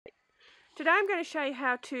Today I'm going to show you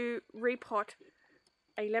how to repot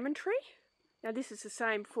a lemon tree. Now this is the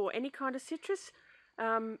same for any kind of citrus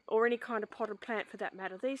or any kind of potted plant for that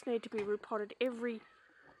matter. These need to be repotted every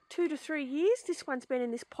 2 to 3 years. This one's been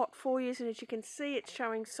in this pot 4 years, and as you can see it's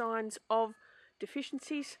showing signs of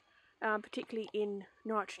deficiencies, particularly in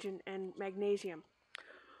nitrogen and magnesium.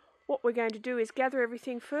 What we're going to do is gather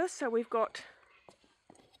everything first. So we've got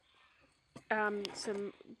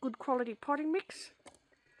some good quality potting mix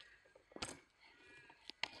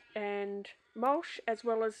and mulch, as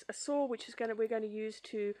well as a saw which is we're going to use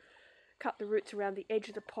to cut the roots around the edge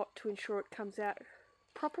of the pot to ensure it comes out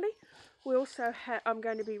properly. We also I'm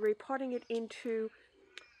going to be repotting it into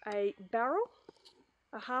a barrel,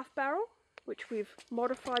 a half barrel, which we've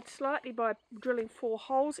modified slightly by drilling 4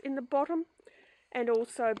 holes in the bottom, and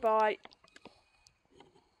also by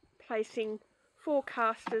placing 4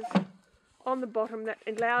 casters on the bottom that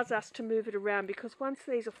allows us to move it around, because once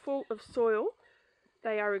these are full of soil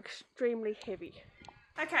they are extremely heavy.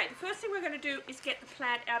 Okay, the first thing we're going to do is get the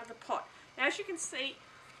plant out of the pot. Now as you can see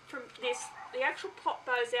from this, the actual pot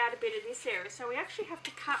bows out a bit in this area, so we actually have to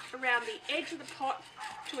cut around the edge of the pot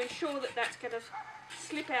to ensure that that's going to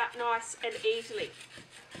slip out nice and easily.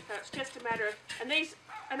 So it's just a matter of, and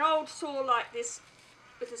an old saw like this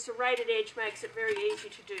with a serrated edge makes it very easy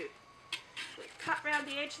to do. So cut around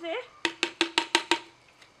the edge there.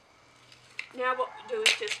 Now what we do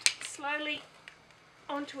is just slowly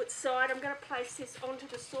onto its side. I'm going to place this onto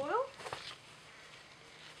the soil,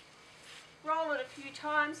 roll it a few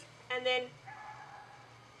times, and then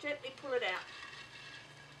gently pull it out.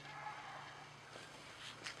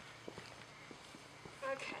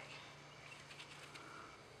 Okay.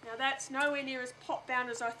 Now that's nowhere near as pot bound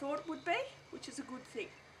as I thought it would be, which is a good thing.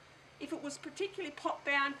 If it was particularly pot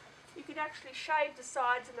bound, you could actually shave the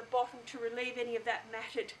sides and the bottom to relieve any of that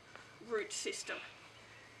matted root system.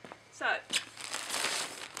 So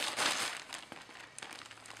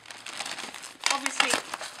obviously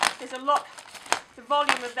there's a lot, the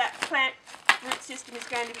volume of that plant root system is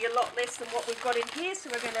going to be a lot less than what we've got in here, so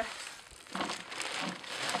we're going to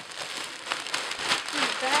in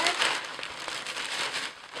the bag.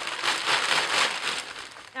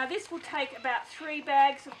 Now this will take about 3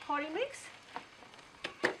 bags of potting mix,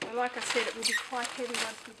 and like I said, it will be quite heavy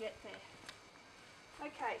once we get there.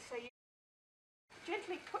 Okay, so you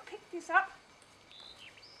gently pick this up,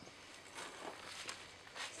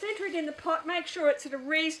 centre it in the pot, make sure it's at a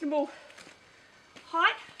reasonable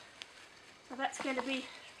height, so that's going to be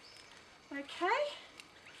okay.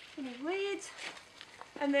 Any weeds,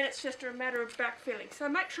 and then it's just a matter of backfilling. So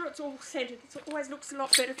make sure it's all centred. It always looks a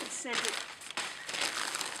lot better if it's centred.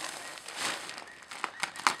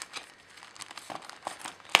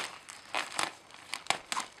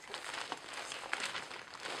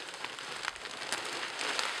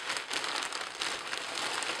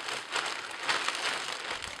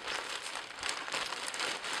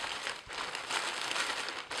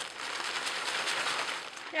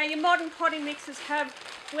 Now your modern potting mixes have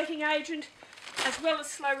wetting agent as well as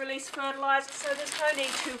slow release fertiliser, so there's no need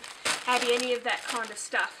to add any of that kind of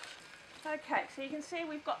stuff. Okay, so you can see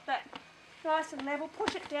we've got that nice and level.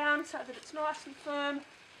 Push it down so that it's nice and firm.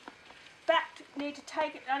 Need to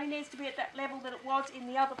take it, only needs to be at that level that it was in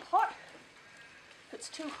the other pot. If it's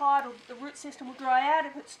too high, the root system will dry out.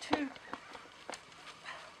 If it's too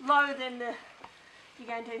low, then you're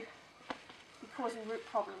going to be causing root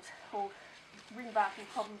problems or ring barking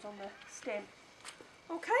problems on the stem.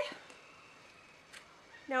 Okay.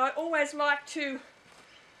 Now I always like to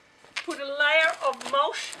put a layer of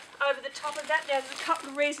mulch over the top of that. Now there's a couple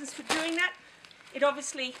of reasons for doing that. It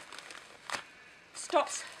obviously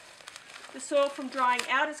stops the soil from drying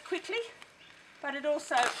out as quickly, but it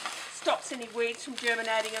also stops any weeds from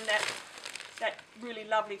germinating on that really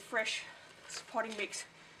lovely fresh potting mix.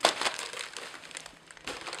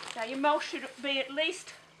 Now your mulch should be at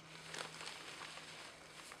least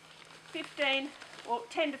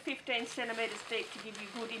 10 to 15 centimetres deep to give you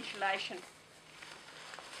good insulation.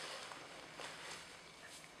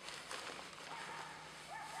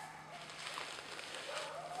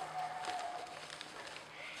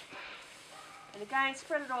 And again,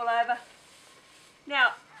 spread it all over.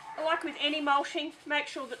 Now, like with any mulching, make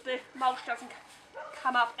sure that the mulch doesn't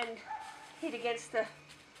come up and hit against the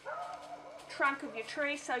trunk of your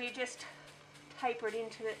tree, so you just taper it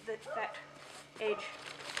into that edge.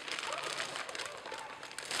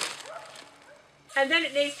 And then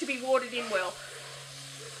it needs to be watered in well.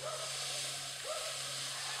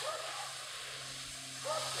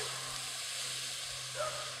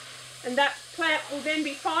 And that plant will then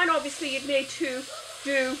be fine. Obviously you'd need to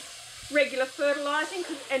do regular fertilising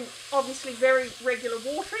and obviously very regular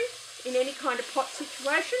watering. in any kind of pot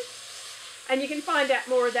situation. And you can find out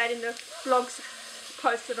more of that in the blogs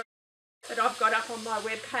post that I've got up on my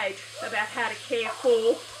webpage about how to care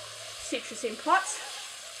for citrus in pots.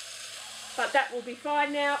 But that will be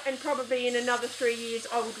fine now, and probably in another 3 years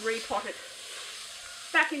I would repot it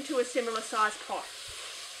back into a similar size pot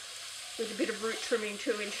with a bit of root trimming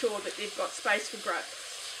to ensure that they've got space for growth.